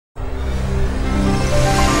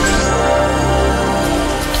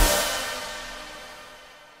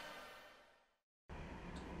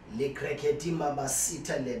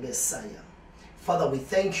Father, we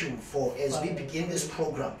thank you for as we begin this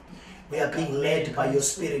program, we are being led by your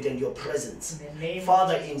spirit and your presence.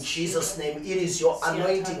 Father, in Jesus' name, it is your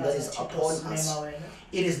anointing that is upon us.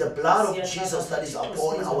 It is the blood of Jesus that is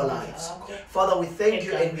upon our lives. Father, we thank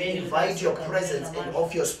you and we invite your presence and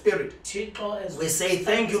of your spirit. We say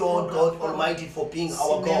thank you, Lord God Almighty, for being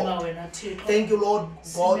our God. Thank you, Lord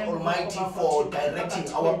God Almighty, for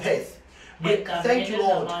directing our path. We thank you,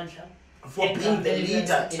 Lord, for being the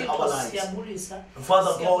leader in our lives.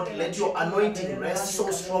 Father God, let your anointing rest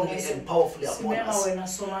so strongly and powerfully upon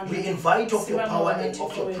us. We invite of your power and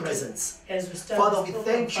of your presence. Father, we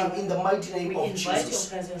thank you in the mighty name of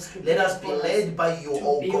Jesus. Let us be led by you,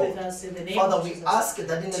 O God. Father, we ask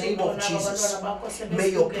that in the name of Jesus, may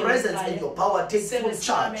your presence and your power take full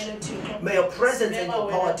charge. May your presence and your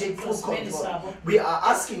power take full control. We are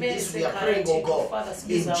asking this, we are praying, O God,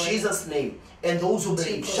 in Jesus' name. And those who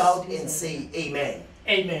believe shout and say amen.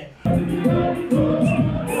 Amen.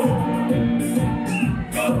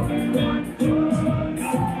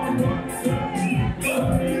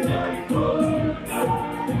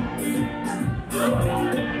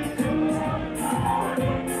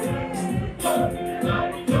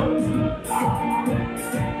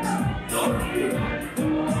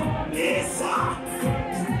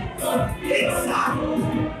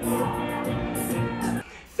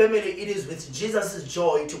 Family, it is with Jesus'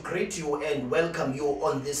 joy to greet you and welcome you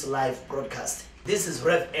on this live broadcast. This is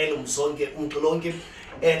Rev Elum Sonke Umtolonke,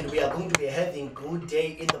 and we are going to be having a good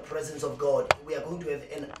day in the presence of God. We are going to have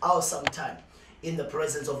an awesome time in the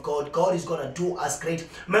presence of God. God is going to do us great.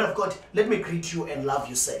 Man of God, let me greet you and love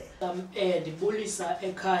you, say. Ndibulisa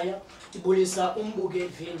ekhaya, ndibulisa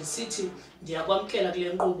umbukeli ndisithi ndiyakwamkela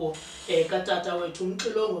kule nkqubo katata wethu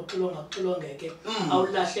umxilongo xilongeke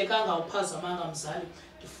awulahlekanga uphazamanga mzali.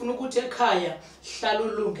 Ndifuna ukuthi ekhaya hlala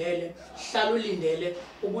ulungele, hlala ulindele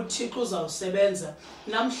ubuThixo uzawusebenza.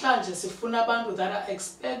 Namhlanje sifuna abantu that are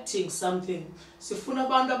expecting something. Sifuna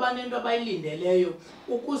abantu abanento abayilindeleyo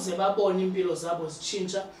ukuze babone impilo zabo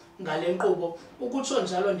zitshintsha ngale nkqubo. Ukutsho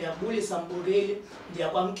njalo ndiyabulisa mbukeli,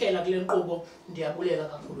 ndiyakwamkela kule nkqubo, ndiyabulela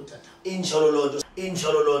kakhulu tata.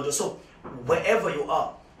 Injalo Lord. So wherever you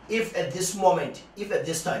are, if at this moment, if at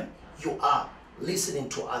this time you are listening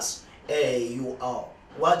to us, you are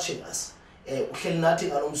watching us,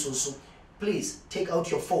 please take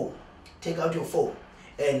out your phone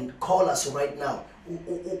and call us right now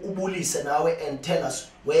and tell us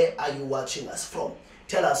where are you watching us from.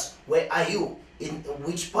 Tell us where are you, in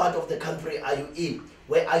which part of the country are you in,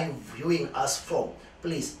 where are you viewing us from.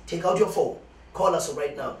 Please take out your phone, call us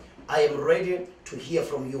right now. I am ready to hear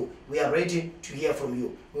from you. We are ready to hear from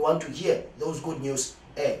you. We want to hear those good news.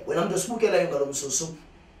 When I'm just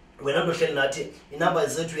when I'm number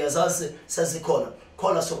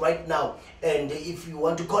call us right now. And if you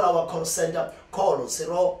want to call our call center, call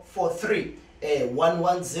 043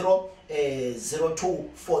 110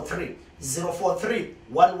 0243 043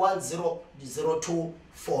 110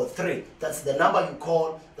 0243. That's the number you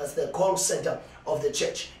call. That's the call center of the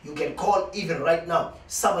church. You can call even right now.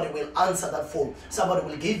 Somebody will answer that phone. Somebody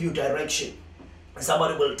will give you direction.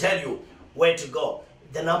 Somebody will tell you where to go.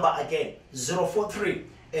 The number again, 043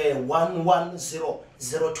 110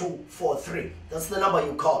 0243. That's the number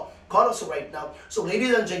you call. Call us right now. So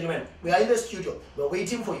ladies and gentlemen, we are in the studio. We are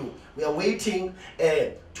waiting for you. We are waiting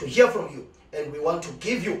to hear from you. And we want to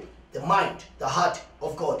give you the mind, the heart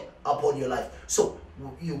of God upon your life. So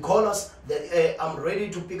you call us. I'm ready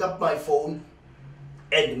to pick up my phone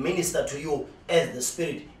and minister to you as the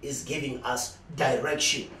Spirit is giving us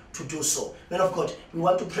direction to do so. Men of God, we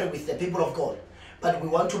want to pray with the people of God. But we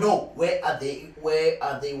want to know where are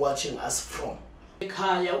they watching us from.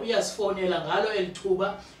 Ekhaya uyasifonela ngalo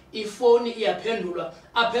elithuba, ifoni iyaphendulwa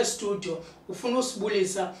apha studio. Ufuna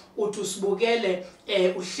usibulisa uthi usibukele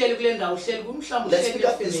uhleli kule ndawo uhleli kumhlamba. Let's pick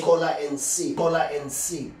up this caller and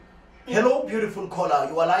see. Hello beautiful caller,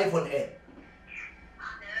 you are live on air.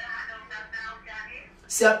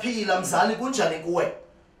 Siyaphila mzali, kunjani kuwe?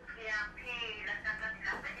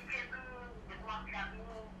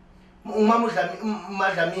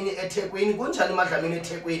 Madlamini eThekwini, kunjani Madlamini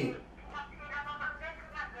eThekwini?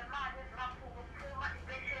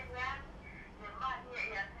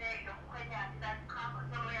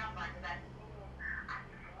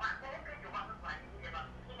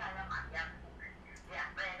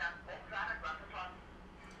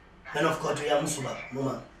 Man of God, uyamsuka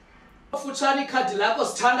mama. Ufutshani ikhadi lakho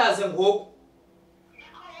sithandaze ngoku.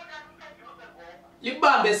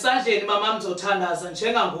 Libambe esandleni mama mzothandaza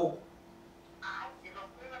njengangoku.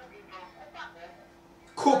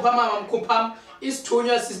 Khupha mama,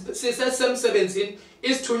 isithunywa sisesemsebenzini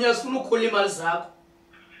isithunywa sifuna ukukhula imali zakho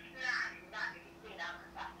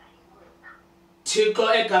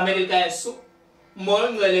Thixo egameni likaYesu Moya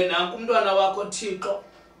Ongcwele nanku umntwana wakho Thixo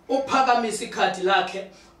uphakamisa ikhadi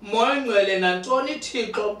lakhe Moya Ongcwele nantoni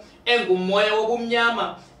Thixo engumoya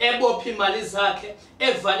wobumnyama ebopha imali zakhe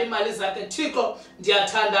evala imali zakhe Thixo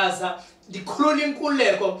ndiyathandaza ndikhulula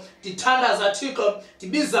inkululeko ndithandaza Thixo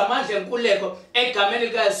ndibiza amandla enkululeko egameni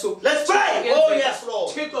likaYesu Let's pray. Oh yes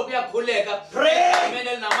Lord. Thixo kuyakhuleka Pray.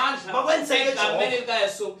 egameni namandla egameni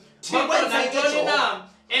likaYesu Thixo nantoni na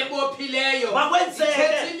ebophileyo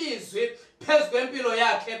ithethe ilizwi phezu kwempilo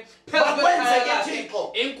yakhe phezu kwekhaya lakhe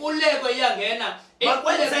inkululeko iyangena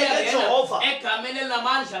inkululeko iyangena egameni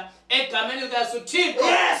namandla egameni likaYesu Thixo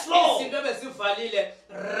izinto ebezivalile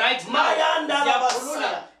right now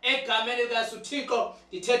siyakhulula egameni likaYesu Thixo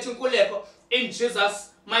ithethe inkululeko in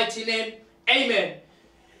Jesus mighty name amen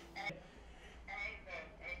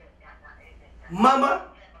Mama,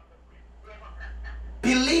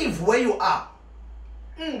 believe where you are.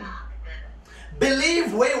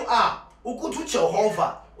 Believe where you are. Ukuthi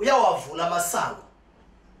uJehova uyawavula amasango.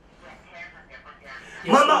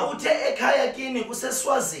 Mama uthe ekhaya kini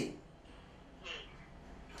kuseSwazini.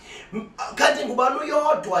 Kanti ngubani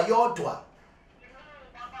uyodwa.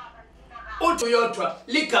 Uthi uyodwa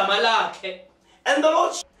ligama lakhe. And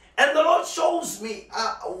the Lord shows me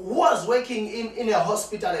who was working in a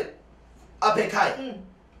hospital apha ekhaya.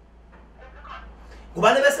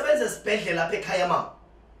 Ngubani besebenza esibhedlela apha ekhaya mama?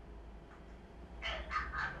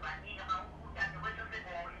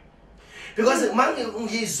 Because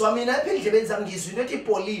ngizwa mina apha endlebeni zami ngizwa into ethi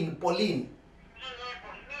Pauline.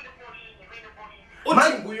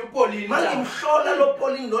 Uthi nguye uPauline. Mangimhlola lo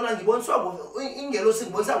Pauline lona ngiboniswa ingelosi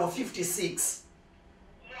ngibonisa ngo56.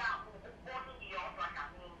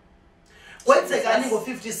 Kwenzekani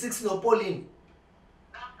ngo56 no Pauline?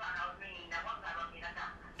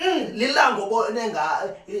 Lilanga obone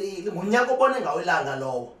ngonyaka obone ngawo ilanga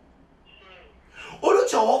lowo.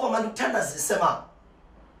 UJehova manje uthandazise mama.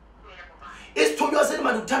 Isithunywa seni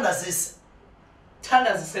manje uthandazise.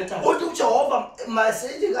 Thandazise thandazise. Uthi uJehova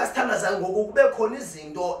masithi kasithandaza ngokube khona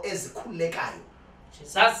izinto ezikhulekayo.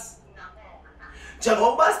 Jesus.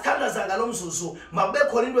 Njengoba sithandaza ngalomzuzu makube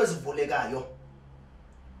khona into ezivulekayo.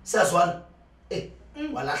 Siyazwana?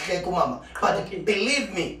 Walahleka umama. But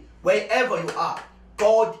believe me, wherever you are,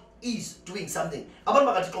 God is doing something. Abantu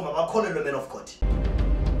bakathi qoma bakholelwe men of God.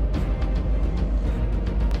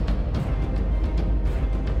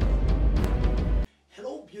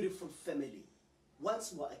 Hello beautiful family.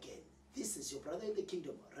 Once more again, this is your brother in the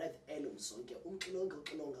kingdom, Rev Elum Sonke.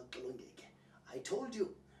 I told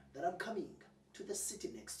you that I'm coming to the city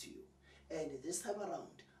next to you. And this time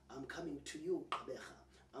around, I'm coming to you, Kabecha.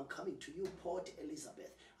 I'm coming to you, Port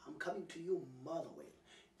Elizabeth. I'm coming to you, Motherwell.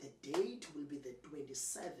 The date will be the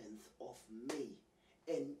 27th of May,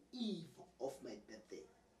 an eve of my birthday.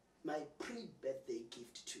 My pre-birthday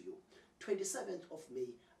gift to you. 27th of May,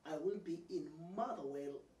 I will be in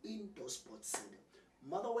Motherwell Indoor Sports Center.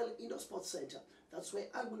 Motherwell Indoor Sports Center, that's where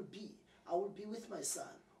I will be. I will be with my son,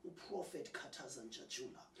 Prophet Katazan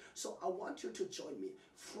Jajula. So I want you to join me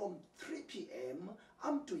from 3 p.m.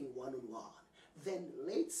 I'm doing one-on-one. Then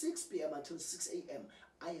late 6 p.m. until 6 a.m.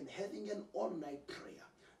 I am having an all-night prayer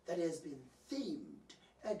that has been themed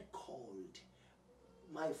and called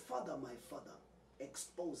My Father,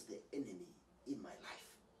 expose the enemy in my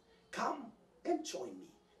life. Come and join me.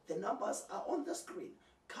 The numbers are on the screen.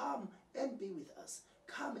 Come and be with us.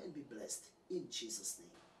 Come and be blessed in Jesus' name.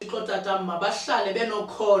 Tata mabahlale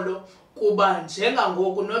benokholo kuba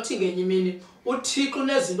njengangoku nothi ngenye imini uThixo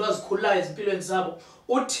unezinto azikhulayo ezimpilweni zabo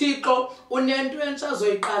uThixo unento entsha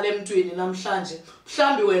azoyiqala emntwini namhlanje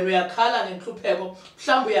mhlambi wena uyakhala ngenhlupheko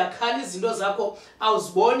mhlambi uyakhala izinto zakho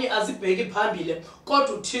awuziboni azibheki phambili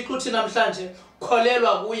kodwa uThixo uthi namhlanje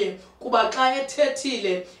kholelwa kuye kuba xa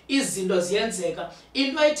ethethile izinto ziyenzeka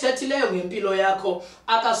into ayithethileyo ngempilo yakho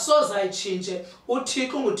akasoza ayitshintshe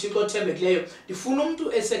uThixo nguThixo othembekileyo ndifuna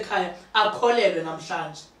umuntu esekhaya akholelwe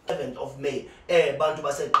namhlanje 7th of May bantu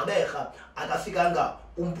baseGqeberha akafikanga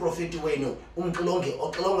umprofeti wenu umxilonge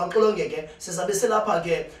oxilonga ke sizabe selapha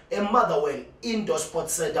ke eMotherwell Indoor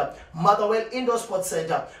Sports Center Motherwell Indoor Sports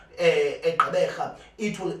Center eGqeberha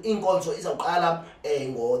inkonzo izawuqala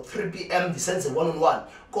ngo 3 p.m. disenze one-on-one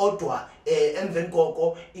kodwa emveni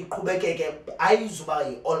koko iqhubekeke ayizuba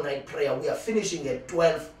all night prayer. We are finishing at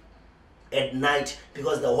 12 at night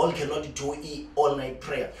because the hall cannot do all night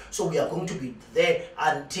prayer, so we are going to be there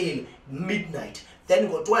until midnight. Then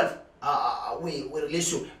go 12 we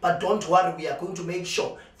release you. But don't worry, we are going to make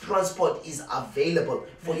sure transport is available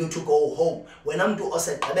for you to go home. When I'm to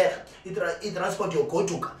Osetebeka, transport your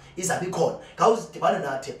go-to is a big call.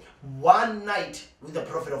 One night with the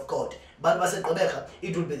prophet of God. But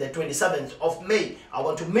it will be the 27th of May. I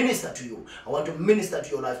want to minister to you. I want to minister to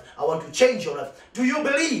your life. I want to change your life. Do you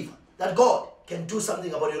believe that God can do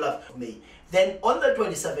something about your life? May. Then on the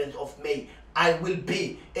 27th of May, I will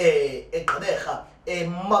be a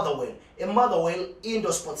Motherwell. A Motherwell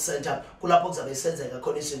Indoor Sports Center.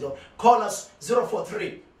 Call us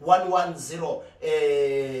 043 110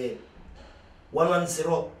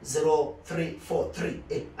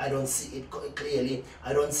 1100343. I don't see it clearly.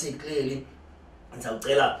 I don't see it clearly.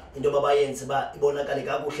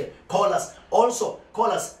 Call us. Also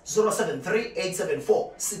call us 073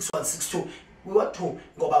 874 6162. We want to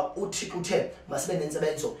go back uthi masibe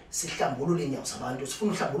nensebenzo sihlambulule inyawo zabantu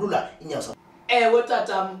sifuna uhlambulula inyawo zabantu. Ewe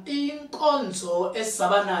tata, inkonzo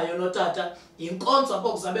esabanayo no tata inkonzo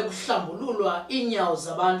apho kuzabe kuhlambululwa inyawo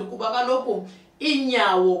zabantu kuba kaloku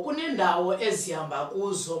inyawo kunendawo ezihamba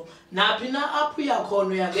kuzo naphi na apho uyakhona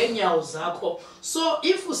uya ngeenyawo zakho. So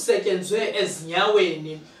if usetyenzwe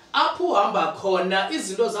ezinyaweni apho uhamba khona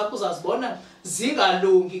izinto zakho uzazibona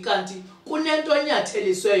zingalungi kanti kunento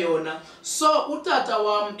enyatheliswe yona. So utata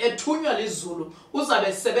wam ethunywa lizulu uzabe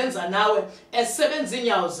esebenza nawe esebenza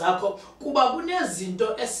inyawo zakho kuba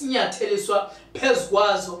kunezinto esinyatheliswa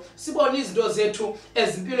phezukwazo sibone izinto zethu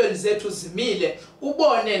ezimpilweni zethu zimile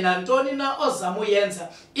ubone nantoni na ozama uyenza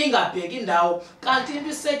ingabheki indawo kanti into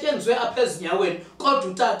isetyenzwe apha ezinyaweni kodwa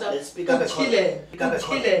utata ukhile.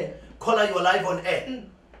 Call you live on air.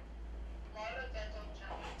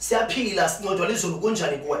 Siyaphila sincodwa lizulu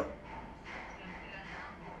kunjani kuwe?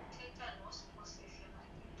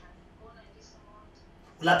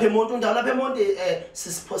 Lapha eMonti undawo lapha eMonti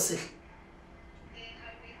sisiphosile.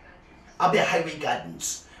 Abe Highway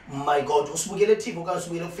Gardens. My God, usibukele TV okanye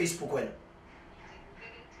usibukele ku Facebook wena?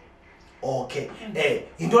 Okay.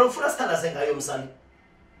 Into ofuna sithandaze ngayo msana.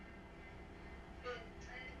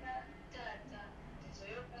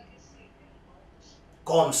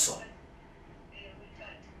 Komso.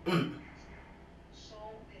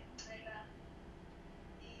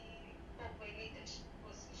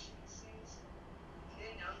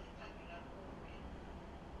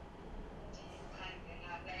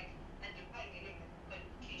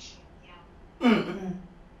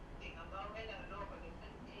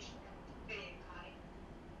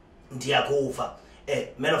 Ndiyakuva.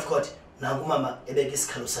 Man of God, nangu mama ebeka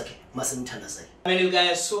isikhalo sakhe masimthandazele. Amen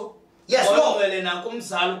guys. Yes, Lord. Wena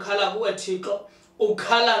nankumzala ukhala kuwe Thixo,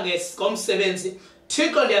 ukhala ngomsebenzi.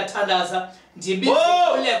 Thixo ndiyathandaza, ndibiza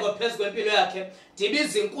inkululeko phezu kwempilo yakhe,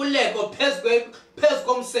 ndibiza inkululeko phezu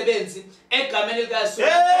komsebenzi egameni likaYesu.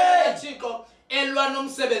 Thixo elwa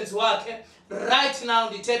nomsebenzi wakhe. Right now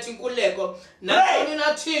ndithetha inkululeko nantoni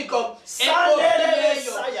na Thixo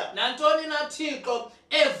ebophileyo nantoni na Thixo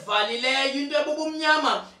evalileyo into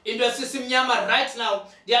ebubumnyama into esisimnyama right now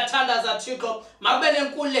ndiyathandaza Thixo makube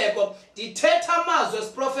nenkululeko ndithetha amazwi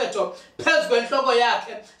esiprofeto phezu kwenhloko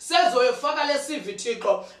yakhe sezoyofaka lesivi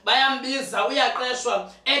Thixo bayambiza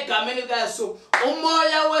uyaqeshwa egameni likaYesu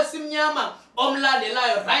umoya wesimnyama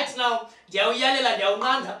omlandelayo right now ndiyawuyalela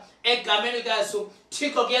ndiyawunqanda egameni likaYesu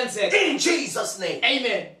Thixo kuyenzeka in Jesus name.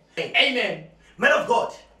 Amen. Amen. Man of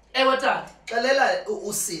God. Ewe tata. Xelela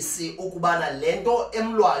usisi ukubana lento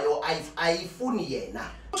emlwayo ayifuni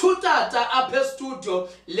yena. Utata apha studio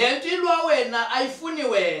lento ilwa wena ayifuni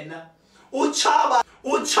wena.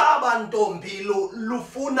 Uchaba ntombi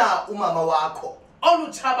lufuna umama wakho.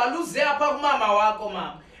 Oluchaba luze apha kumama wakho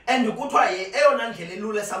mama. And kuthiwa eyona ndlela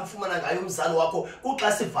elula samfumana ngayo umzali wakho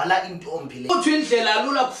kuxa sivala intombi le. Uthi indlela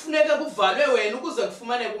lula kufuneke kuvalwe wena ukuze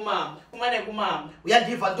kufumane kumama.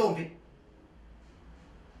 Uyandiva ntombi?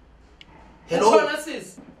 Hello. Ukhona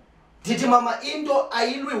sisi? Ndithi mama into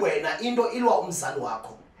ayilwi wena into ilwa umzali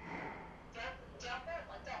wakho.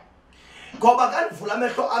 Ngoba kanivula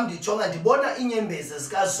amehlo am ndijonga ndibona inyembezi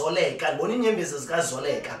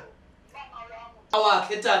zikazoleka.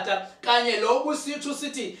 Wakhe tata kanye lo busithu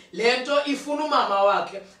sithi lento ifuna umama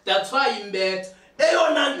wakhe that's why imbethe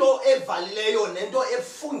eyona nto evalileyo nento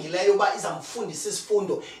efungileyo ba izamfundisa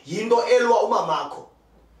isifundo yinto elwa umamakho.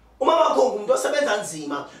 Umamakho ngumuntu osebenza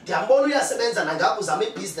nzima ndiyambona uyasebenza nangapha uzama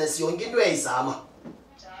ibusiness yonke into uyayizama.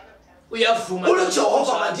 Uyavuma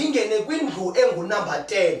uJehova mandingene kwindlu engunumber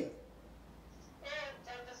 10.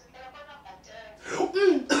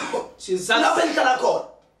 Lapha enhlala khona.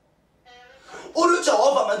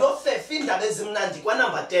 uJehova manje ofefa indaba ezimnandi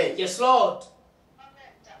kwaNumber 10. Yes Lord.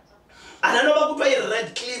 Ananoba kuthiwa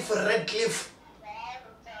iRed Cliff.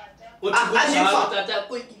 uthi kunjalo tata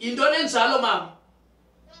intoni enjalo mama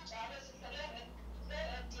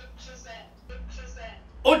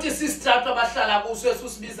uthi sistrato abahlala kuso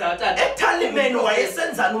esusibiza tata eTaliman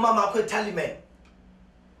wayesenzana umama wakho eTaliman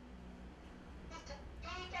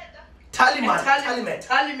Taliman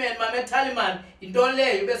mama Taliman intoni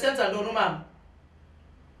leyo besenza ntoni umama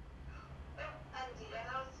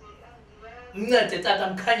mncede tata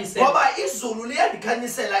mkhanyise ngoba izulu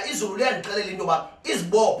liyandikhanyisela izulu liyandixelela into yoba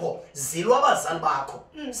izibopho zilwa abazali bakho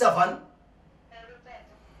siyavana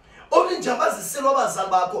uthi njengoba zisilwa abazali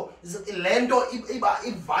bakho le nto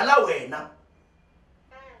ivala wena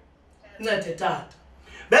ncede tata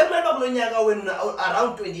bekumele uba kulo nyaka wenu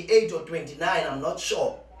around 28 or 29 I'm not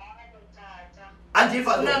sure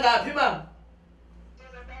andiva unangaphi mama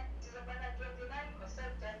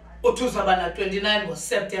utuzaba na 29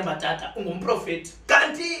 ngoSeptember tata ungumprofeti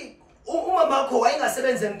kanti umama wakho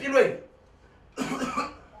wayengasebenza empilweni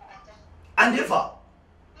andiva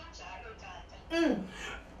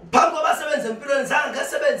phambi koba sebenza empilweni zange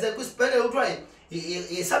kasebenze kwisibhedlele kuthiwa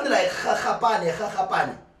something like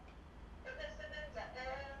rhapane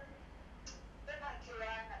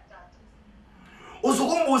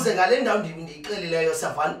uzukumbuze ngale ndawo ndiyixelileyo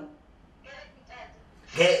savana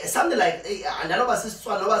something like andanoba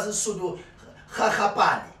sisitswana noba sisisuthu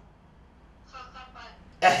rhapane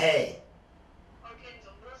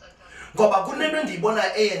ngoba kunento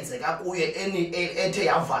endiyibona eyenzeka kuye ethe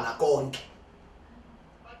yavala konke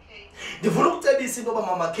ndifuna ukucebisa into yoba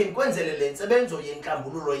mama khe ndikwenzele le ntsebenzo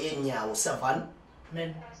yenhlambululo yeenyawo savana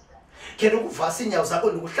khe ndikuvasa iinyawo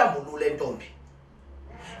zakho ndikuhlambulule ntombi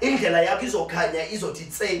indlela yakho izokhanya izothi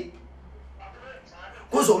tse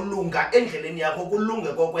kuzolunga endleleni yakho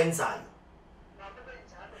kulunge kokwenzayo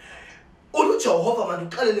uJehova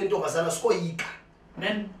mandixelele intombazana sikoyika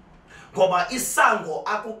ngoba isango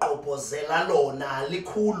akugqobhozela lona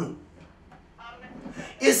likhulu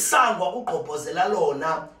isango akugqobhozela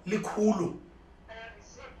lona likhulu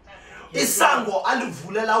isango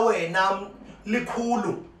alivulela wena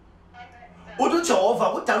likhulu uJehova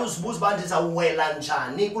kudala uzibuza uba ndizawuwela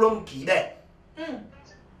njani kulo mgibe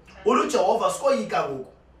uJehova sikoyika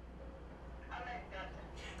ngoku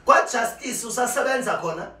kwaJustice usasebenza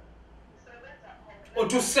khona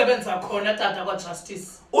uthi usebenza khona tata kwaJustice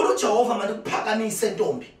uJehova mandikuphakamise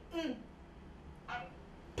ntombi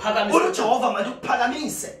phakamise uJehova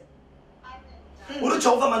mandikuphakamise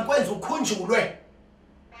uJehova mandikwenze ukhunjulwe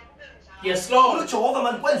yes Lord uJehova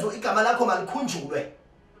mandikwenze igama lakho malikhunjulwe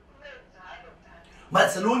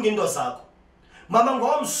mazilunge into zakho mama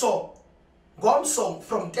ngomso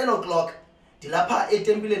from 10 o'clock dilapha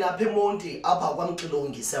etempileni apha eMonti apha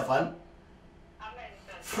kwaMxilongi 7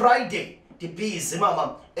 Friday busy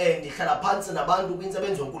mama ndihlala phansi nabantu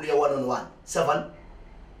kwintsebenzo enkulu ye-1-on-1 7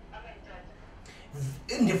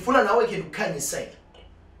 ndifuna nawe ke ukukhanyisela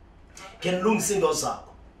ke nilungise into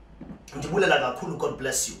zakho ndibulela kakhulu God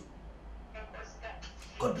bless you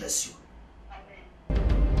God bless you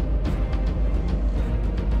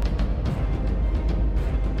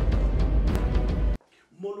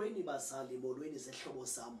molweni bazali molweni zehlobo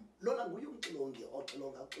sam lona nguye uMxilongi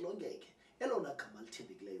oxilongeke elona gama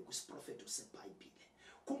lithembekileyo kwisiprofeto seBhayibhile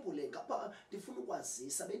khumbule ngapha ndifuna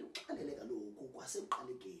ukwazisa bendixelele kaloku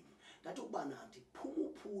kwasekuqalekeni ndathi ukubana ndiphuma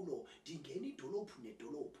uphulo ndingena idolophu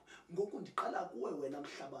nedolophu ngoku ndiqala kuwe wena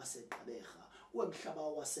mhlaba waseGqeberha uwe mhlaba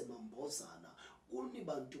waseMambozana kuni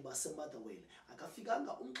bantu baseMotherwell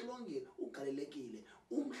akafikanga uMxilongi ugalelekile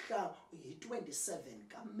umhla yi-27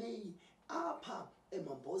 kaMeyi apha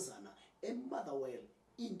eMambozana eMotherwell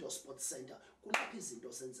Indoor Sports Center kulapha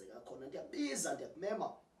izinto zenzeka khona ndiyabiza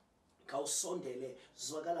ndiyakumema khawusondele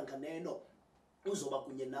zwakala nganeno uzoba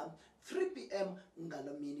kunye nami 3 PM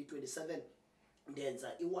ngalamini 27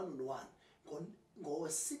 ndenza i-1-on-1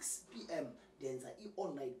 ngo-6 PM ndenza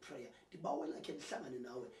i-all night prayer ndibawela khe ndihlangane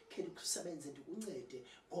nawe khe ndikusebenze ndikuncede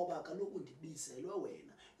ngoba kaloku ndibizelwe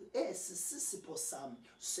wena esi sisipho sam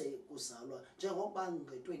sekuzalwa njengoba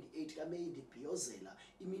nge-28 kaMeyi ndibhiyozela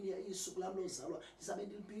imini isuku lam lozalwa ndizabe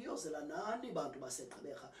ndibhiyozela nani bantu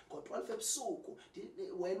baseGqeberha ngo-12 ebusuku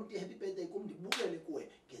wena uthi happy birthday kum ndibukele kuwe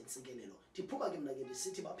ngentsikelelo ndiphuma ke mna ke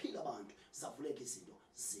ndisithi baphila abantu zavuleka izinto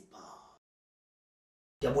ziba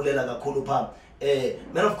ndiyabulela kakhulu pha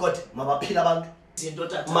man of God mabaphila abantu izinto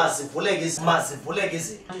tata mazivuleke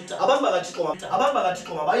izinto abantu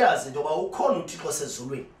bakaThixo mabayazi into yoba ukhona uThixo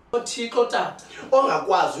sezulwini uThixo tata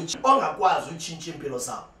ongakwazi utshintsha impilo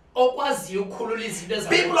zabo okwaziyo ukukhulula izinto ezayo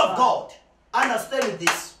people of God understand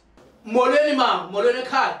this molweni mama molweni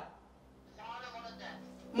ekhaya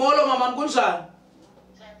molo mama kunjani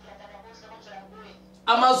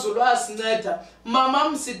amazulu asinceda. Mama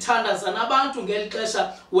msithandaza nabantu ngeli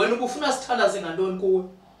xesha wena ubufuna sithandaze ngantoni kuwe?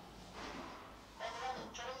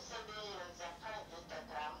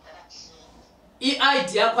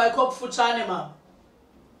 I-ID yakho ayikho kufutshane mama?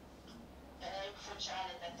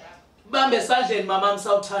 Bambe esandleni mama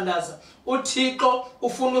msawuthandaza. uThixo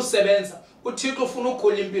ufuna usebenza, uThixo ufuna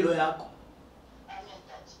ukhula impilo yakho.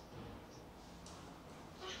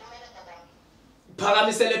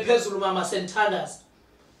 Phakamisele phezulu mama senthandaza.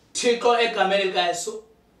 Thixo egameni likaYesu,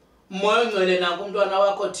 moya ongcwele nanku umntwana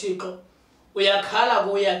wakho Thixo, uyakhala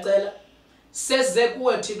kuwe uyacela, seze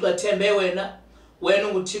kuwe Thixo ethembe wena, wena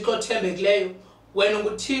unguThixo othembekileyo, wena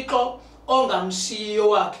unguThixo ongamshiyo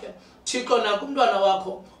wakhe. Thixo nanku umntwana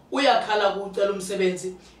wakho uyakhala kucela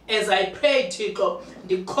umsebenzi. As I pray Thixo,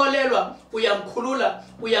 ndikholelwa uyamkhulula,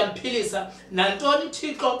 uyamphilisa, nantoni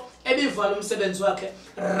Thixo ebivala umsebenzi wakhe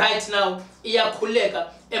right now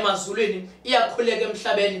iyakhuleka emazulwini, iyakhuleka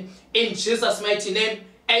emhlabeni, in Jesus mighty name.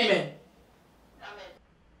 Amen.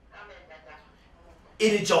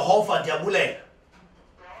 Ini Jehova ndiyabulela.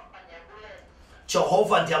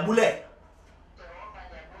 Jehova ndiyabulela.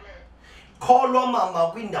 Kholwa mama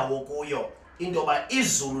kwindawo kuyo into ba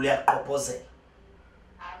izulu liyaqophozela.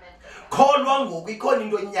 Kholwa ngoku ikhona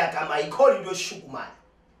into enyaka mayikhona into eshukumayo.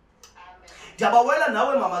 Ndiyabawela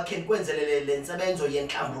nawe mama khe ndikwenzelele le nsebenzo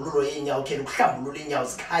yenhlambululo yenyawo, khe ukuhlambulula inyawo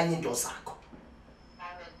zikhanye into zakho.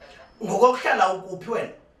 Ngokokuhlala ukuphi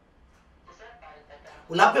wena?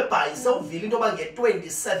 Ulapha eBhayi sewuvile into ba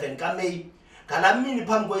nge-27 kaMeyi. Ngalamini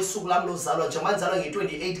phambi kwesuku lami lozalwa njengoba ndizalwa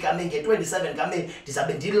nge-28 kaMeyi, nge-27 kaMeyi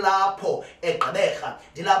ndizabe ndilapho eGqeberha,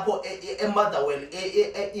 ndilapho eMotherwell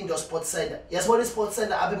e-Indo Sports Center. Yasibona iSports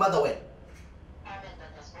Center apha eMotherwell?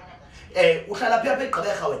 Uhlala phi apha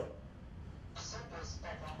eGqeberha wena?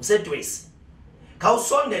 Usedwesi.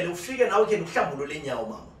 Khawusondele ufike nawe khe ukuhlambulula inyawo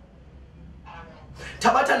mama.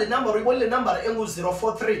 Thabatha le number, uyibona le number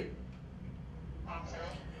engu-043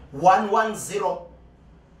 110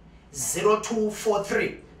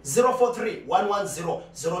 0243 043 110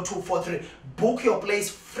 0243. Book your place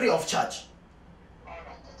free of charge.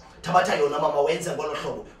 Thabatha yona mama wenze ngolo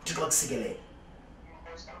hlobo uThixo akusikelele.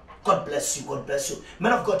 God bless you, God bless you.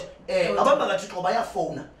 Man of God, abantu bakaThixo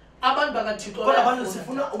bayafona. Abantu bakaThixo kodwa abantu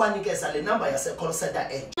sifuna ubanikeza le number yase call center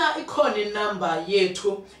entsha. Ikhona inumber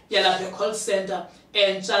yethu yalapha call center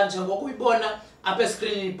entsha njengokuyibona apha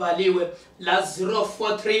escreen ibhaliwe la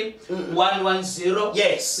 043 110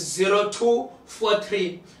 yes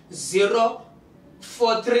 0243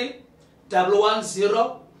 043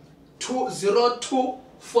 110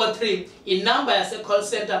 20243 inumber yase call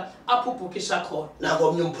center apho ubhukisha khona. Nako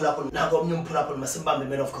omnye umphulaphula masimbambe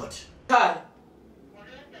man of God. Khaya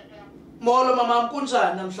molo mama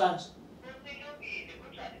kunjani namhlanje?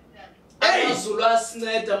 Amazulu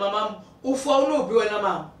asinceda mama. Ufona uphi wena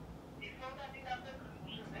mama?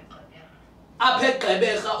 Apha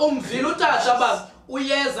eGqeberha umvile uTata baba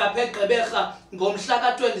uyeza apha eGqeberha ngomhla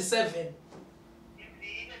ka-27.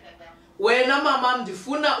 Wena mama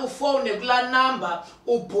ndifuna ufone kula number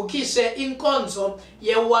ubhukishe inkonzo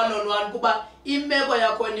ye-1-on-1 kuba imeko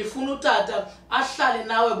yakho nifuna uTata ahlale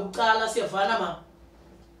nawe bucala. Siyavana mama?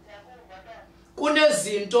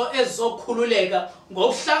 Kunezinto ezizokhululeka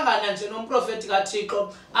ngokuhlangana nje nomprofeti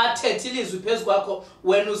kaThixo athethe ilizwi phezu kwakho,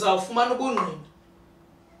 wena uzawufumana ubungqina.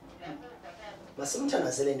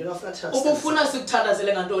 Masimthandazele into afuna thina. Ubufuna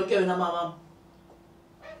sikuthandazele ngantoni ke wena mama?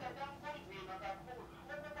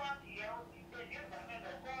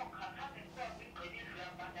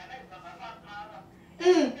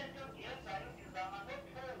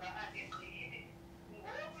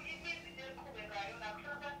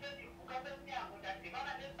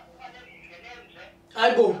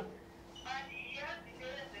 Aibo.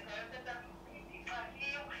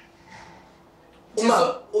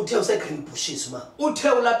 Uma uthe usegreen bushes ma. Uthe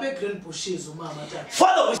ulapha egreen bushes mama tata.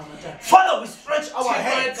 Father, we stretch our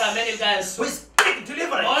hands. We speak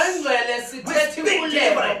deliverance. Ongcwele sithethe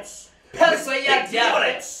deliverance. Phezu yadi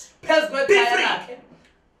yakhe. Phezu kwekhaya lakhe.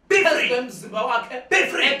 Be Phezu free. kwemzimba wakhe. Be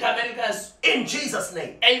free. Egameni likaYesu. In Jesus'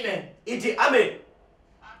 name. Amen. Ithi amen.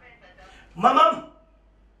 Mama.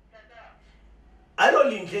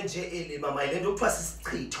 Ayolindle nje eli mama ile nto kuthiwa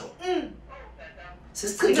sisichitho.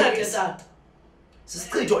 Sisichitho tata.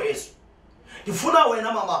 Sisichitho eso. Ndifuna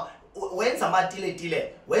wena mama wenza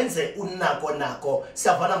amatiletile, wenze unako.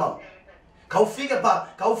 Siyavana mama.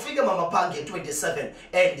 Khawufike mama pha nge-27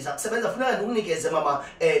 ndiza kusebenza funeka ndikunikeze mama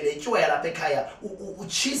le tyiwa yalapha ekhaya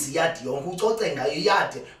utshize iyadi yonke ucoce ngayo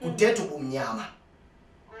iyadi kudethe ubumnyama.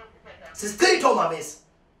 Sisichitho mama esi.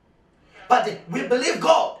 But we believe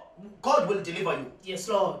God will deliver you. Yes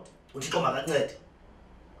Lord. uThixo makancede.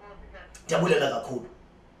 Ndiyabulela kakhulu.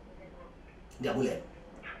 Ndiyabulela.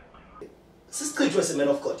 Sisichithwe se man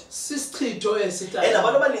of God. Sisichitho esithatha. And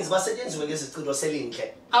abantu abaninzi basetyenziwe ngesichithwe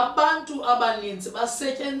selinhle. Abantu abaninzi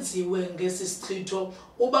basetyenziwe ngesisichitho.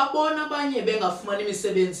 Ubabona abanye bengafumani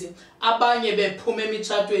imisebenzi, abanye bephuma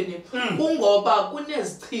emitshatweni kungoba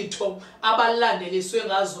kunezichitho abalandeliswe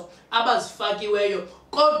ngazo abazifakiweyo.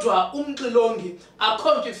 Kodwa umxilongi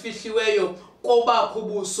akho nto ifihliweyo kobakho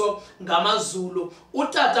ubuso ngamazulu.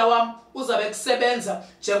 Utata wam uzabe kusebenza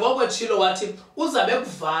njengoko etshilo wathi uzabe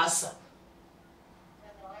kuvasa.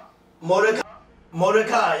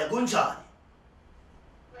 Morekaya kunjani?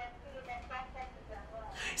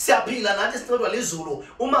 Siyaphila nathi sincedwa lizulu.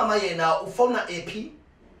 Umama yena ufona ephi?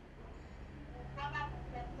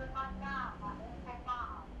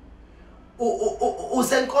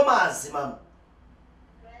 Usenkomazi mama.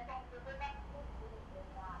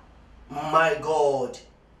 My God.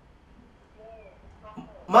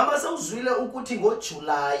 Mama sewuzwile ukuthi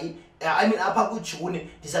ngoJuly, I mean apha kuJune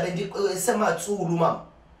ndizabe ndisematsulu mama.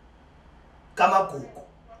 Kamagugu.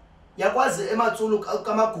 Yakwazi ematsulu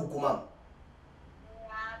kamagugu mama.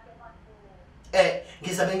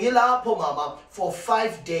 Ngizabe ngilapho mama for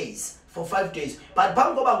 5 days. For 5 days. But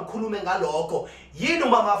phambi koba ngikhulume ngalokho, yini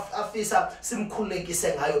umama afisa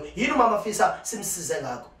simkhulekise ngayo? Yini umama afisa simsize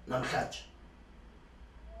ngakho namhlanje?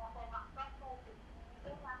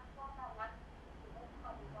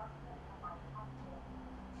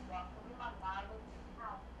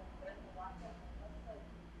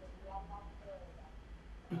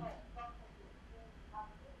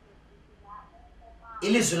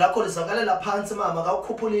 Ilizwi lakho lizakalela phansi mama,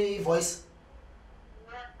 kawukhuphula ivoice.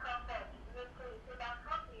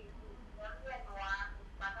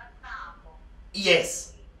 Yes.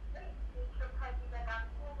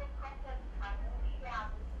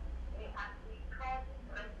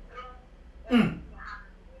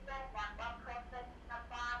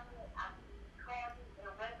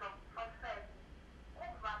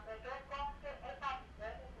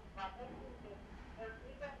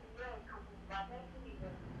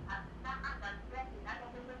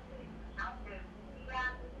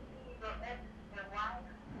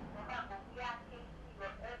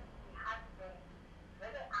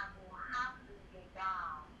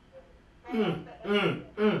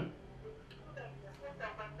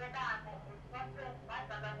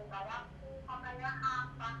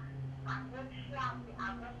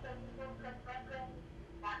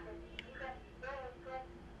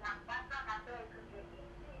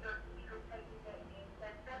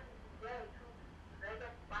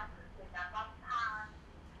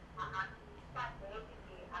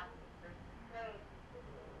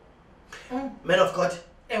 Man of God,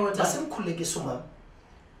 masimkhulekise umama.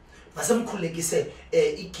 Masimkhulekise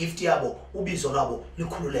igift yabo, ubizo lwabo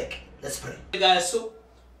likhululeke. Let's pray. Guys,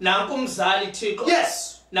 nanku umzali Thixo.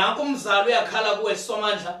 Yes. Nanku umzali uyakhala kuwe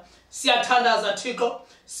Somandla. Siyathandaza Thixo.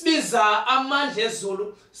 Sibiza amandla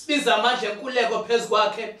ezulu, sibiza amandla enkuleko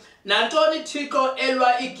phezukwakhe. Nantoni Thixo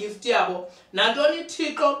elwa igift yabo? Nantoni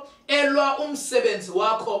Thixo elwa umsebenzi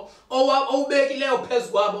wakho owubekileyo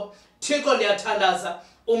phezukwabo? Thixo ndiyathandaza.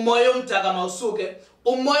 Umoya omdaka mawusuke,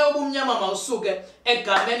 umoya obumnyama mawusuke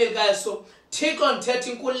egameni likaYesu. Thixo ndithetha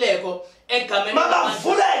inkululeko egameni likaYesu.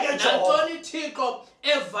 Nantoni Thixo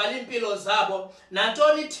evala impilo zabo?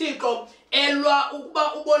 Nantoni Thixo elwa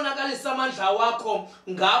ukuba ubonakalisa amandla wakho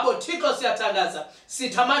ngabo? Thixo siyathandaza,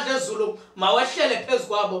 sithi amandla ezulu mawehlele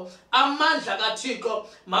phezukwabo. Amandla kaThixo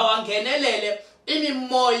mawangenelele.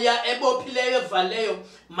 Imimoya ebophileyo evaleyo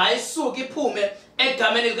mayisuke iphume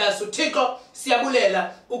egameni likaYesu. Thixo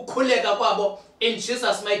siyabulela ukukhuleka kwabo in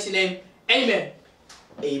Jesus mighty name. Amen.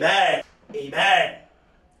 Amen. Amen.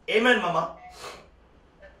 Amen, mama.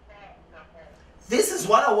 This is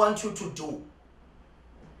what I want you to do.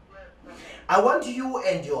 I want you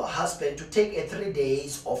and your husband to take 3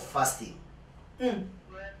 days of fasting.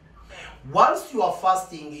 Once you are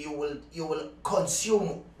fasting, you will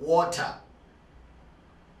consume water.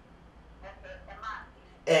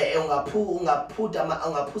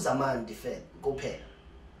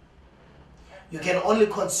 You can only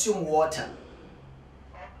consume water.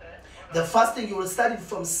 The fasting, you will start it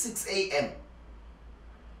from 6 a.m.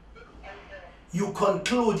 You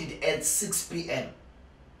conclude it at 6 p.m.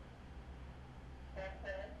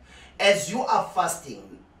 As you are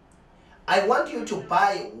fasting, I want you to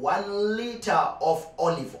buy 1 liter of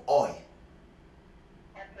olive oil.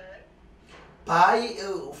 Buy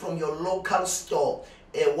from your local store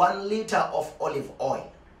 1 liter of olive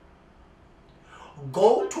oil.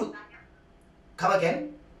 Go to, come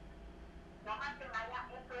again?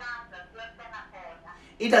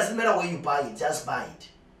 It doesn't matter where you buy it, just buy it.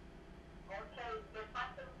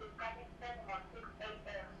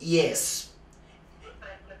 Yes.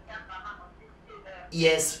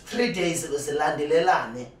 Yes, 3 days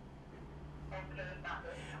zilandelelane.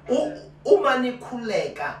 Uma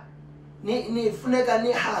nikhuleka nifuneka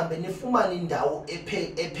nihambe nifumane indawo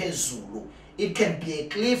ephezulu. It can be a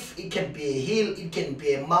cliff, it can be a hill, it can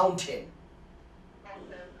be a mountain.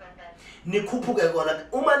 Nikhuphuke kona.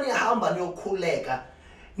 Uma nihamba niyokhuleka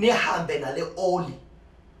nihambe nale oli.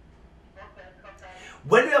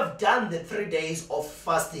 When you have done the 3 days of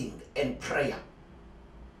fasting and prayer,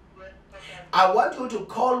 I want you to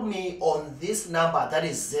call me on this number, that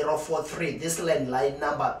is 043, this landline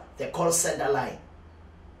number, the call center line.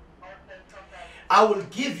 I will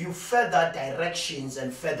give you further directions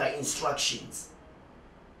and further instructions.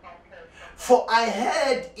 For I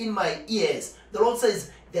heard in my ears, the Lord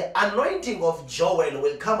says, the anointing of Joel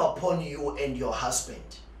will come upon you and your husband.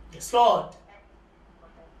 Yes, Lord.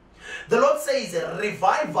 The Lord says a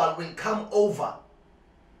revival will come over.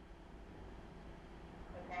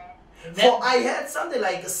 For I heard something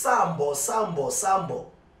like sambo.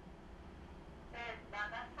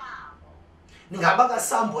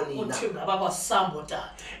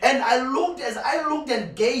 And as I looked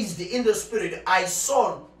and gazed in the spirit, I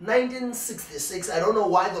saw 1966. I don't know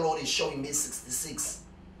why the Lord is showing me 66.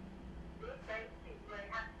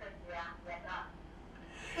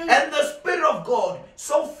 And the Spirit of God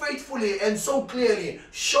so faithfully and so clearly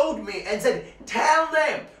showed me and said, tell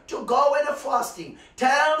them to go in a fasting.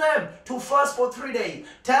 Tell them to fast for 3 days.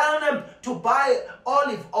 Tell them to buy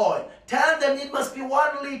olive oil. Tell them it must be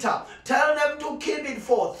 1 liter. Tell them to keep it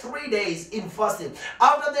for 3 days in fasting.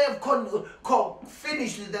 After they have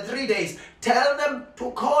finished the 3 days, tell them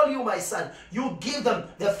to call you, my son. You give them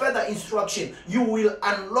the further instruction. You will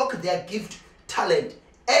unlock their gift, talent,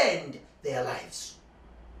 and their lives.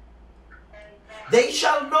 They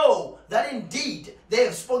shall know that indeed they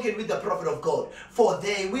have spoken with the prophet of God. For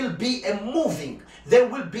there will be a moving, there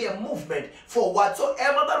will be a movement for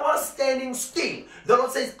whatsoever that was standing still. The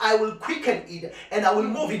Lord says, I will quicken it and I will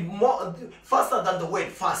move it more faster than the word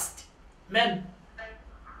fast. Amen.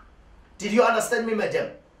 Did you understand me,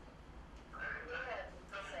 madam?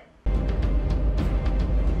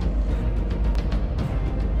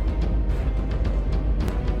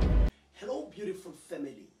 Hello, beautiful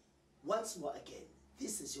family. Once more again,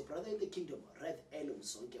 this is your brother in the kingdom, Rev Elum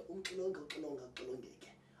Sonke.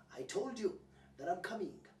 I told you that I'm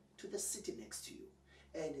coming to the city next to you.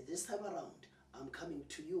 And this time around, I'm coming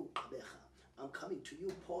to you, Kabecha. I'm coming to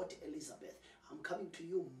you, Port Elizabeth. I'm coming to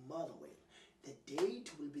you, Motherwell. The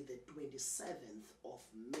date will be the 27th of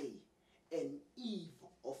May, an eve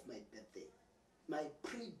of my birthday. My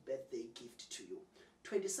pre-birthday gift to you.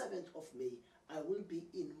 27th of May, I will be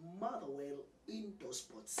in Motherwell Indoor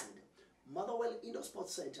Sports Center. Motherwell Indoor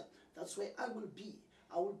Sports Center, that's where I will be.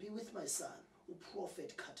 I will be with my son,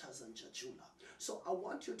 Prophet Katazan Jajula. So I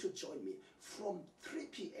want you to join me from 3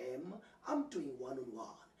 p.m. I'm doing one-on-one.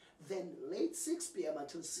 Then late 6 p.m.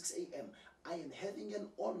 until 6 a.m. I am having an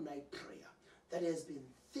all-night prayer that has been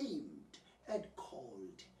themed and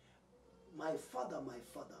called, My Father,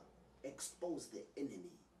 expose the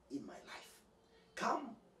enemy in my life.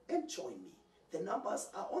 Come and join me. The numbers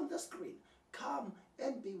are on the screen. Come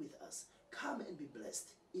and be with us. Come and be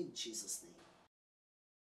blessed in Jesus' name.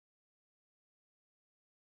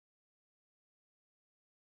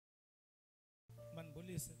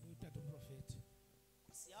 Manibulise utata uprofeti.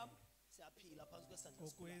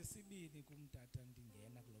 Okwesibini kumtata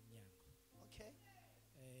ndingena kulo mnyango. Okay.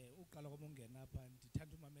 Uqala kwam ungena apha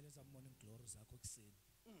ndithanda umameleza morning glory zakho kuseni.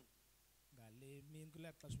 Ngale mini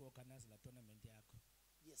kula xesha organize la tournament yakho.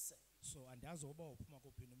 Yes sir. So andazi uba uphuma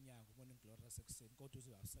kuphi umnyango morning glory yasekuseni kodwa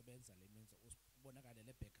uzosebenza le menza ubonakala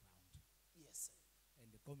le background. Yes sir.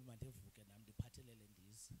 And kombi mandivuke nami ndiphathelele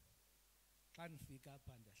ndizi. Xa ndifika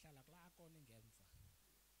apha ndihlala kulaa kona ngemva.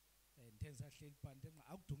 Ndithe ndisahleli phaa ndinxa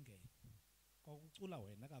akudungene. Kwakucula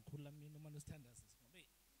wena kakhulu la mina umane usithandaza ngoba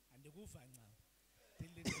andikuva ncam.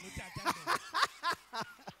 Ndilindele utata.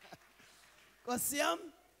 Nkosi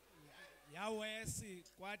yami. Yawesi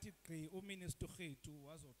kwathi gqi uminister Gqedu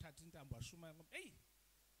wazothatha intambo ashuma ngoba hey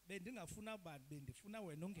bendingafuna abantu bendifuna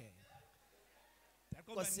wena ungene.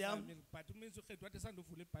 Nkosi yami. But uminister Gqedu wathi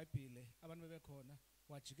sanduvula iBhayibhile abantu bebekhona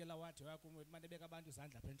wajikela wathi wakume manje beka abantu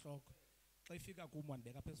izandla apha enhloko. Xa ifika kumo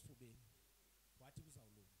wandibeka apha esifubeni. Wathi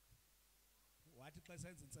kuzawulunga. Wathi xa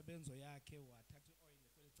senza insebenzo yakhe wathatha ioil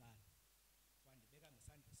kweli cala. Wandibeka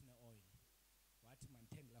ngesandla sine oil. Wathi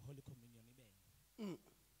mandithengela Holy Communion ibenye.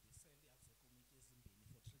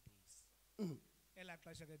 Ela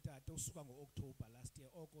xesha ke tata usuka ngoOctober last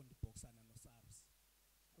year oko ndiboxana noSARS.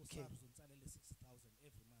 uSARS untsalele 60,000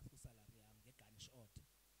 every month kusalary yami ngegarnish order.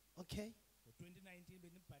 Okay. Ngo2019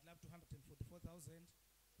 benibhadala up to 144,000.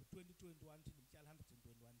 2021 ndimtyala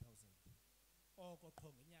 121,000 oko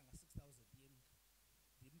qho ngenyanga 6,000 yemka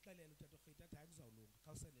ndimxelele utata uRhita athi hayi kuzawulunga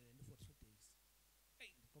khawuselele for 3 days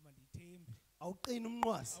hey ndikoma ndiyithembi awuqina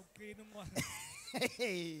umnqwazi awuqina umnqwazi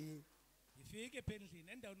ndifike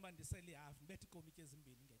ephendlini endaweni uba ndisele ihafu ndibethe ikomityi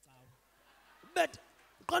ezimbini ngecawa bet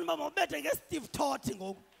qona uba mawubethe nge-Steve Totti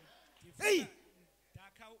ngoku hey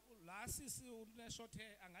dakha la sisi uneshort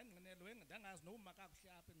hair angandinqinela ndangazi noma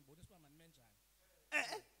kakuhle apha ndibonisa uba manime njani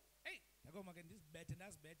hey ndakoma ke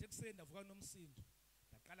ndazibethe ekuseni ndavuka nomsindo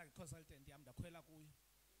ndaqala ngeconsultant yam ndakhwela kuyo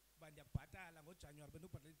uba ndiyakubhatala ngoJanuwari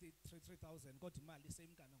bendibhatala 3,000 kodwa imali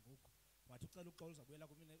isemkana ngoku wathi ucela uxolo uzabuyela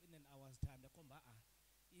kum in an hour's time ndakhomba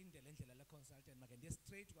inde le ndlela le consultant make ndiye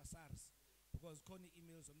straight kwa-SARS because khona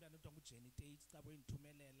ii-emails zomntana othiwa nguJenny Tate cabo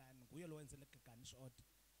indithumelela nguye lo wenze le garnish order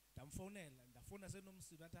ndamfowunela ndafuna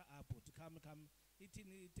senomsindo athi bhuti khame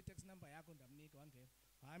ithini i-tax number yakho ndamnika wangena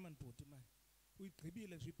hayi mani bhuti mani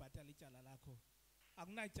uyigqibile nje ibhatala ityala lakho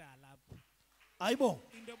akunatyala apho hayibo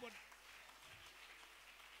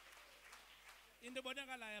into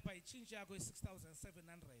ebonakalayo apha yitshintshi yakho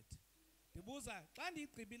i-6,700 ndibuza xa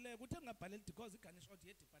ndiyigqibileyo kuthe ngabhaleli because igarnish order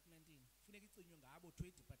yedepartmentini funeka icinywe ngabo to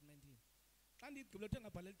edepartmentini xa ndiyigqibile uthe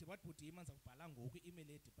ngabhaleli department yima ndiza kubhala ngoku i-email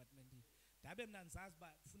yedepartmentini ndabe mna ndizazi uba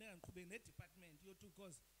funeka ndiqhubeke nedepartment yothu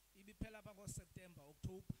because ibiphela apha ngoSeptember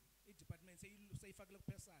October idepartment seyifakele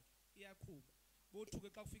kuphesakhe iyaqhuba bothuke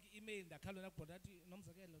xa kufika i-email ndakhalwa nakubhoda athi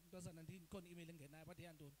nomzekelo ntosana ndikhona i-email engenayo bathi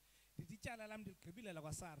yantoni ndithi ityala lam ndiligqibile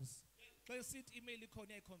kwa-SARS xa isithi i-email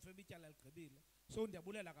ikhona iyayiconfirm ityala ligqibile so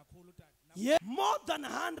ndiyabulela kakhulu tata more than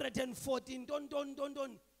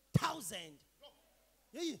 114 thousand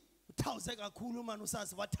yeyi uthawuze kakhulu mani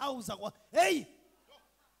usazi wathawuza kwa heyi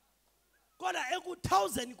kodwa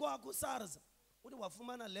eku-1000 kwakho uSARS uthi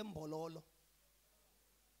wafumana le mbololo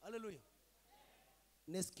haleluya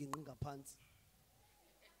nesiginqi ngaphansi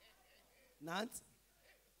nansi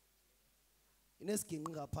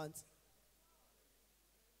inesiginqi ngaphansi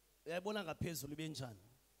uyayibona ngaphezulu benjani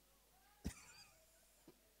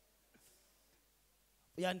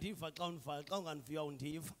uyandiva xa undivayo xa ungandiviyo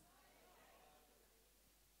undiva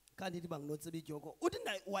kanti ndithi banginotseba ityoko uthi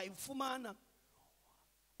wayifumana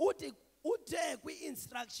uthi uthe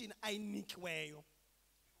kwi-instruction ayinikiweyo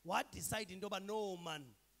wadicide into yoba no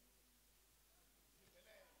man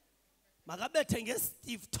makabethe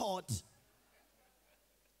nge-Steve Totti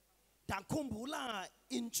ndakhumbula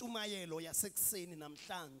intshumayelo yasekuseni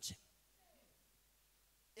namhlanje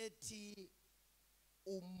ethi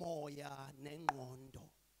umoya nengqondo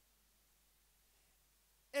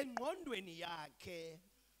engqondweni yakhe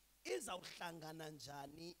izawuhlangana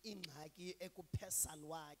njani ingxaki ekuphesani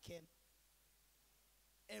wakhe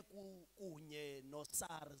kunye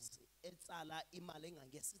noSARS etsala imali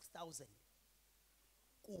engange-6,000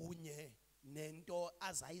 kunye nento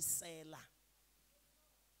azayisela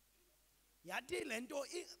yathi lento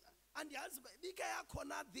andiyazi bike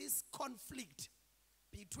yakhona this conflict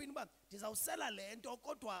between uba ndizawusela lento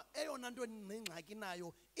kodwa eyona nto nengxaki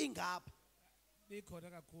nayo ingapha bikhona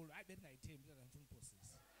kakhulu hayi bendingayithembi ndifuna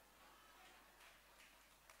uphosisa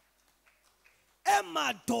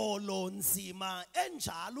emadolo nzima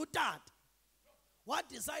enjalo utata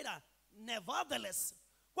wadecide nevertheless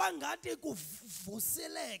kwangathi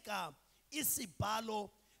kuvuseleka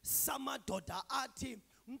isibhalo samadoda athi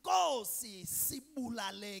Nkosi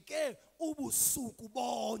sibulaleke ubusuku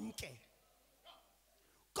bonke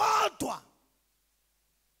kodwa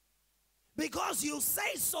because you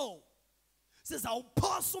say so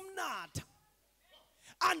sizawuphosa umnatha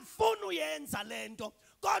andifuni uyenza lento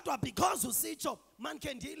kodwa because usitsho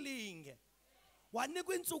manke ndilinge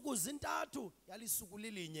wanikwa iintsuku zintathu yalisuku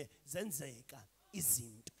lilinye zenzeka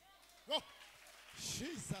izinto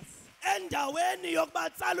Jesus endaweni yokuba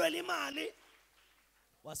tsalwe imali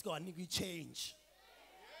wasike wanikwa i-change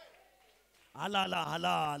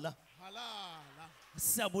halala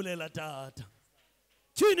siyabulela tata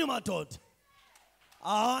thini madoda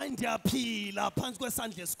hayi ndiyaphila phansi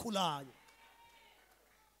kwesandla esikhulayo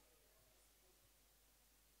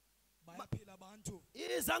bayaphila abantu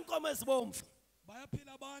iza nkomo ezibomvu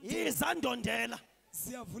bayaphila abantu iza ndondela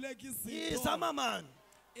siyavuleka izinto iza mamani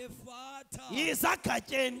efatha iza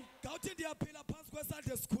gatyeni ngawuthi ndiyaphila phansi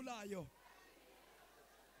kwesandla esikhulayo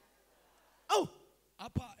awu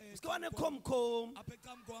apha sikwane khomkhom apha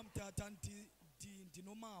eqamkwam tata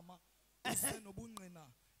ndinomama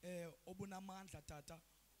usenobungqina obunamandla tata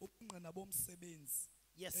ubungqina bomsebenzi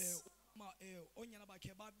yes onyana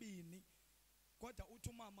bakhe babini kodwa uthi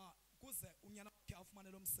umama kuze unyana wakhe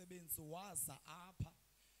afumane lo msebenzi waza apha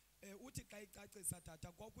uthi xa icacisa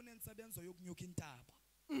tata kwakunentsebenzo yokunyuka intaba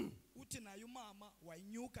uthi naye umama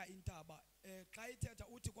wayinyuka intaba xa ithetha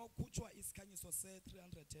uthi kwakhutshwa isikhanyiso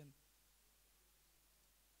se310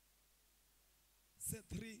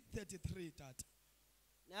 se333 tata.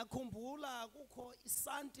 Niyakhumbula kukho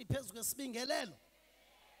isanti phezu kwesibingelelo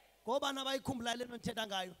ngoba nabayikhumbula lento ndithetha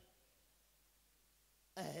ngayo.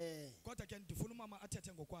 Kodwa ke ndifuna umama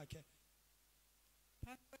athethe ngokwakhe.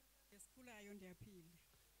 Esikhulayo ndiyaphila.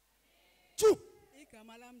 Chu!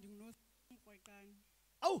 Igama lami ndinguNomrweqane.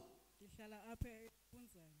 Awu, Ndihlala apha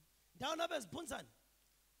ePhunzane. ndawo nabe ziphunzane.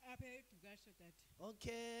 Apha eDukashe tata.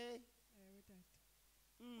 Okay. Ewe tata.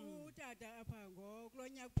 Utata apha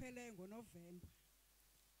kulonyaka kuphele ngoNovember.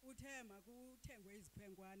 Uthema kuthengwe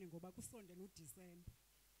izikhwenkwane ngoba kusondela uDisemba.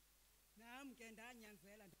 Nami ke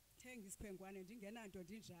ndanyanzela ndithenga isikhwenkwane ndingenanto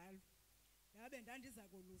ndinjalo. Yabe ndandiza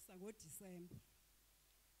kolusa ngoDisemba.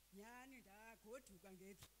 Nyani ndagoduka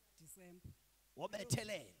ngeDisemba.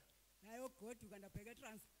 Wobethelela. Ndayogoduka ndabheka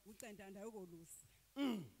eTrans ucenta ndayokolusa.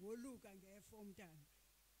 Woluka ngefo umntana.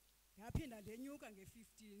 Ndaphinda ndenyuka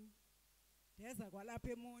nge15. Ndeza kwalapha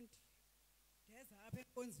eMonti. Ndeza apha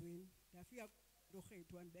eNkonzweni. Ndafika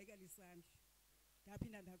kuRhethu wandibekela isandla.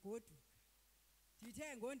 Ndaphinda ndagoduka.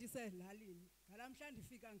 Ndithe ngondiselalini ngalamhla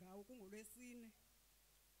ndifika ngawo kungolwesine.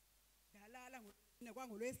 Ndalala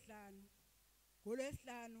kwangolwesihlanu.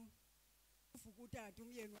 NgoLwesihlanu uvuka utata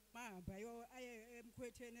umyeni wamahamba aye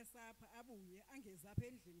emkhwetheni esapha abuye angeze apha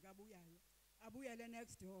endlini kabuyayo. Abuyele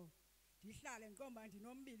next door. Ndihlale ndiqomba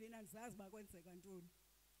ndinombili nandizazi bakwenzeka ntoni.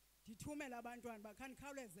 Ndithumela abantwana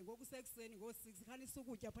bakhandikhawuleze ngokusekuseni ngo6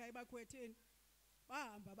 khanisukutya phaa ebakhwetheni.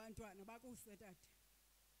 Bahamba abantwana bakuse tata.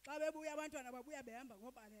 Xa bebuya abantwana babuya behamba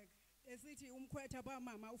ngobaleka. Esithi umkhwetha phaa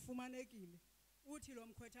mama ufumanekile. Uthi lo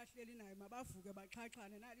mkhwetha ahleli naye mabavuke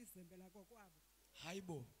baxhaxhane nalizembe lako kwabo.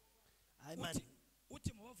 Hayibo. Hayi man.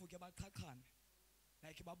 Uthi mabavuke baxhaxhane.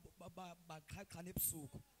 Like baxhaxhane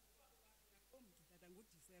ebusuku. Umntu tata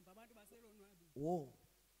ngoDisemba abantu baselonwabile. Wo.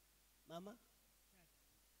 Mama.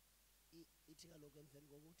 Ithi kaloku emveni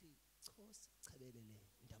kokuthi chosi chebelele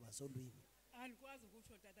indaba zolwimi. Andikwazi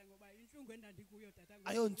ukutsho tata ngoba inhlungu endandikuyo tata.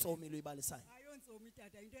 Ayontsomi luyibalisayo. Ayonsomi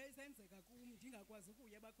tata into esenzeka kum ndingakwazi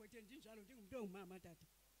ukuya ebakhwetheni ndinjalo ndingumuntu ongumama tata.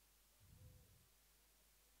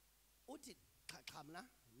 Uthi xhaxha mna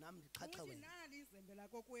nami ndixhaxha Uthi wena. nali izembe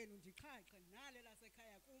lako kwenu ndixhaxhe nale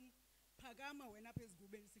lasekhaya kum phakama wena apha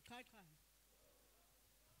ezigubeni sixhaxhane.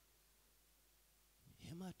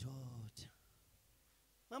 Yemadoda.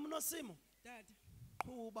 Mama Nosimo Tata.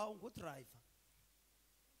 qhuba ungudriver.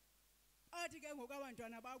 Athi ke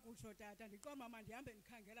ngokabantwana bakutsho tata ndiqoma mama ndihambe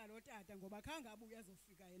ndikhangela lo tata ngoba khange abuye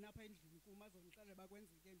azofika yena apha endlini kum azondixelela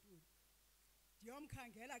bakwenzeke ntoni.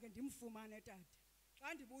 Ndiyomkhangela ke ndimfumane tata.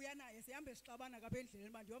 Xa ndibuya naye sihambe sixabana kapha endleleni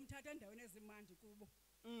uba ndiyomthatha endaweni ezimandi kubo.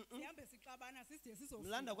 Sihambe sixabana siside sizofika.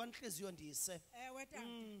 Mlanda kwanhliziyo ndise. Ewe tata.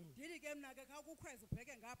 Ndithi ke mna ke khawukukhweza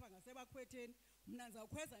ubheke ngapha ngasebakhwetheni mna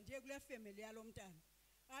ndizawukhweza ndiye kule family yalo mntana.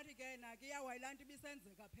 Athi ke nake iyawayilanto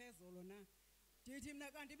ibisenzeka phezolo na. Ndithi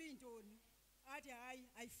mna kanti ibintoni. Athi hayi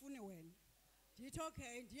ayifuni wena. Ndithi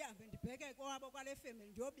okay ndihambe ndibheke kwabo kwale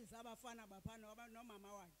family ndiyobiza abafana baphana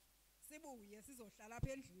nomama wakhe. Sibuye sizohlala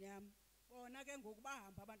apha endlini yami. Bona ke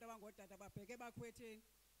ngokubahamba abantu abangodada babheke bakhwetheni.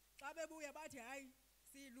 Xa bebuya bathi hayi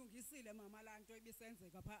siyilungisile mama lanto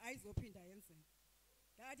ibisenzeka pha ayizophinda yenzeke.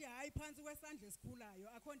 Ndathi hayi phansi kwesandla esikhulayo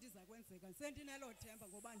akho ndiza kwenzeka sendinelo themba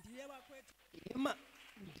ngoba ndiye bakhwethu.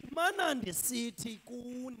 Mana ndisithi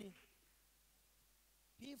kuni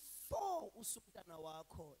before usumntana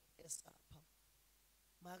wakho esapha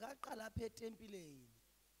makaqala apha etempileni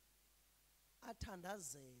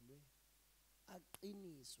athandazelwe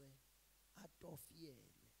aqiniswe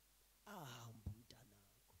atofiyele ahambe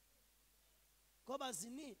umntanakho ngoba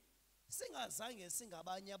singazange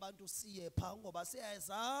singabanye abantu siye pha ngoba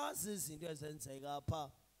siyazazi izinto ezenzeka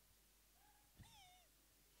pha.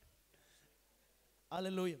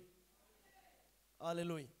 Hallelujah.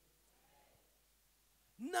 Hallelujah.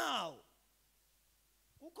 Now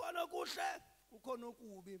kukhona kuhle kukhona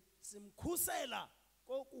okubi simkhusela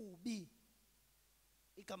kokubi.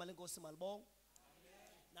 Igama lenkosi malibonga.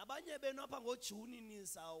 Nabanye benu apha ngoJuni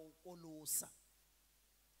nizawukolusa.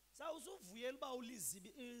 Sawuzuvuyela uba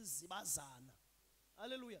ulizibazana.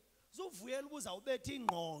 Hallelujah. Uzuvuyela uba uzawubetha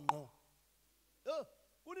ingqongqo.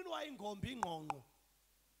 Kunini wayingomba ingqongqo.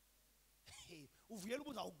 Uvuyela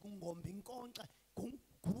uba uzawungomba inkonxa. Gu.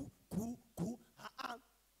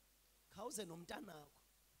 Khawuze nomntanakho.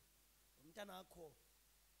 Umntanakho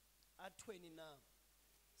athweni na.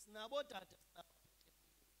 Sinabo tata.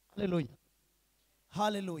 Hallelujah.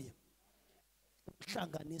 Hallelujah.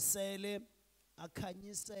 Uhlanganisele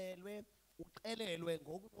akhanyiselwe uqelelwe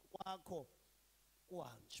ngokwakho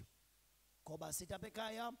kuhanjwe. ngoba sithi apha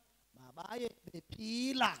ekhaya mabaye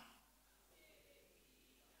bephila.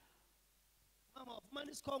 Mama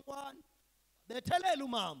wafumana isikhonkwane bethelela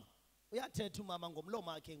umama. Uyathetha umama ngomlomo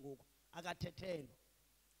wakhe ngoku akathethelwa.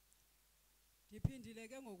 Ndiphindile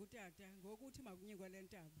ke ngokutata ngokuthi makunyikwe le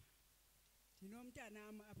ntaba.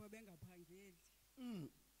 Ndinomntanam apha bengaphangeli.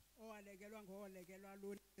 Owalekelwa ngolekelwa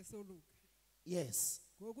lo esoluka. Yes.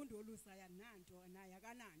 Ngoku ndolusa yananto naye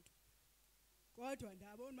akananto. Kodwa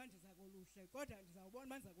ndabona manje zakoluhle kodwa ndizawubona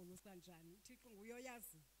manje zakolusa njani. Uthixo nguye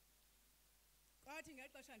oyazi. Kwathi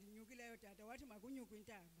ngexesha ndinyukileyo tata wathi makunyukwe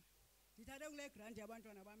intaba. Ndithathe kule grant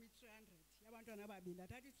yabantwana bami 300 yabantwana ababili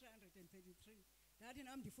ndathatha 333. Ndathi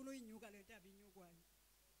nami ndifuna uyinyuka le ntaba inyukwayo.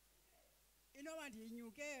 Inoba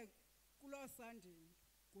ndiyinyuke kulo Sunday.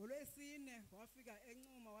 NgoLwesine wafika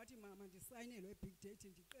encuma wathi mama ndisayinelwe big date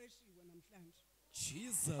ndiqeshiwe namhlanje.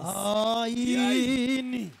 Jesus.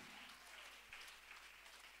 Ayini.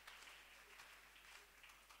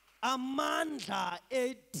 Amandla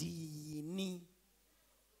edini.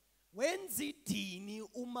 Wenza idini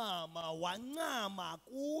umama wancama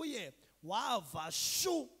kuye wava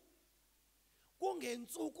shu.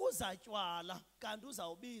 Kungentsuku zatywala kanti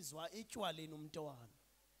uzawubizwa etywaleni umntwana.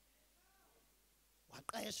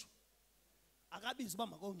 Waqeshwa. Akabizwa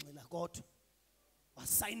uba makongxila kodwa.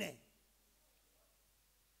 Wasayinela.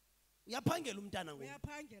 Uyaphangela umntana ngoku.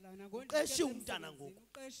 Uyaphangela nangoku. Uqeshiwe umntana ngoku.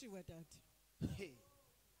 Uqeshiwe tata.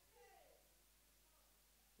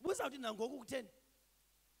 Ubuzawuthi nangoku kutheni?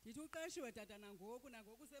 Ndithi uqeshiwe tata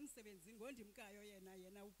nangoku semsebenzini ngondimkayo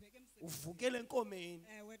yena ubheke emsebenzini. Uvukele enkomeni.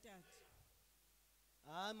 Ewe tata.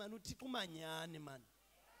 Hayi man uThixo umanyani man.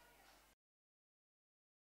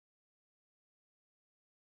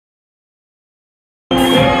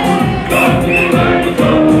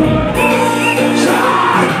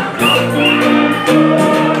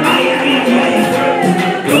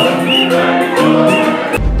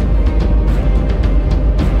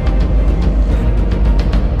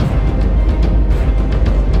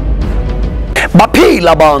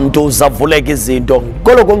 Baphila abantu zavuleka izinto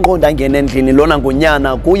koloko nqonda angena endlini lona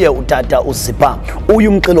ngunyana kuye utata uZipha uyu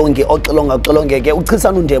umxilongi oxilongeke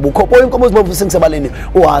uchisana undebe ukhopho inkomo zibomvu singisebaleni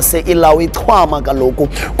uhase ilawo ichwama kaloku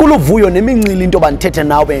kuluvuyo nemincili into bandithethe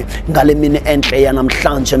nawe ngale mini enhle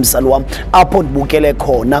yanamhlanje msali wam apho ndibukele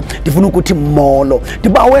khona ndifuna ukuthi molo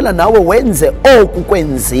ndibawela nawe wenze oku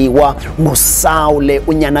kwenziwa nguSawule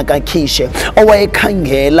unyana kaKhishe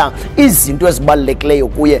owayekhangela izinto ezibalulekileyo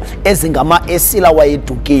kuye ezingama esila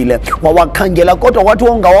wayedukile wawakhangela kodwa wathi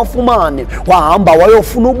ongawafumani wahamba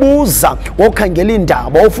wayofuna ubuza wokhangela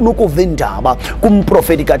indaba ofuna ukuva indaba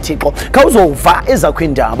kumprofeti kaThixo khawuzova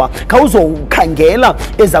ezakwindaba khawuzokhangela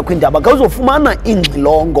ezakwindaba khawuzofumana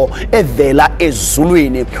ingxilongo evela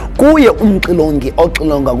ezulwini kuye umxilongi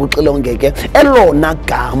oxilonga kuxilongeke elona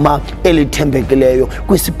gama elithembekileyo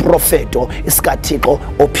kwisiprofeto esikaThixo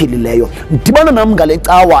ophilileyo ndibana nami ngale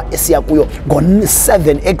cawa esiya kuyo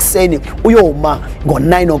ngo7 ekseni uyoma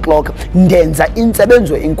ngo9 o'clock ndenza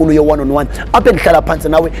intsebenzo enkulu ye1-on-1 apha endihlala phansi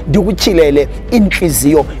nawe ndikutyhilele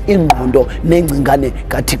inhliziyo ingqondo nengcingane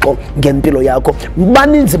kaThixo ngempilo yakho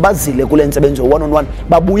baninzi bazile kule ntsebenzo ye1-on-1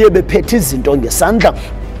 babuye bephethe izinto ngesandla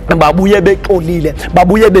babuye bexolile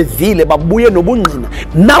babuye bevile babuye nobungqina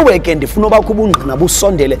nawe ke ndifuna bakho ubungqina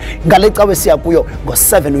busondele ngale cawe siya kuyo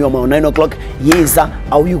ngo7 uyoma ngo9 o'clock yiza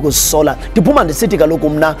awuyikusola ndiphuma ndisithi kaloku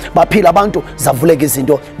mna baphila abantu zavuleka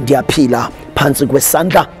izinto ndiyaphila phansi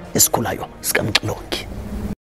kwesandla esikhulayo sikamxilongi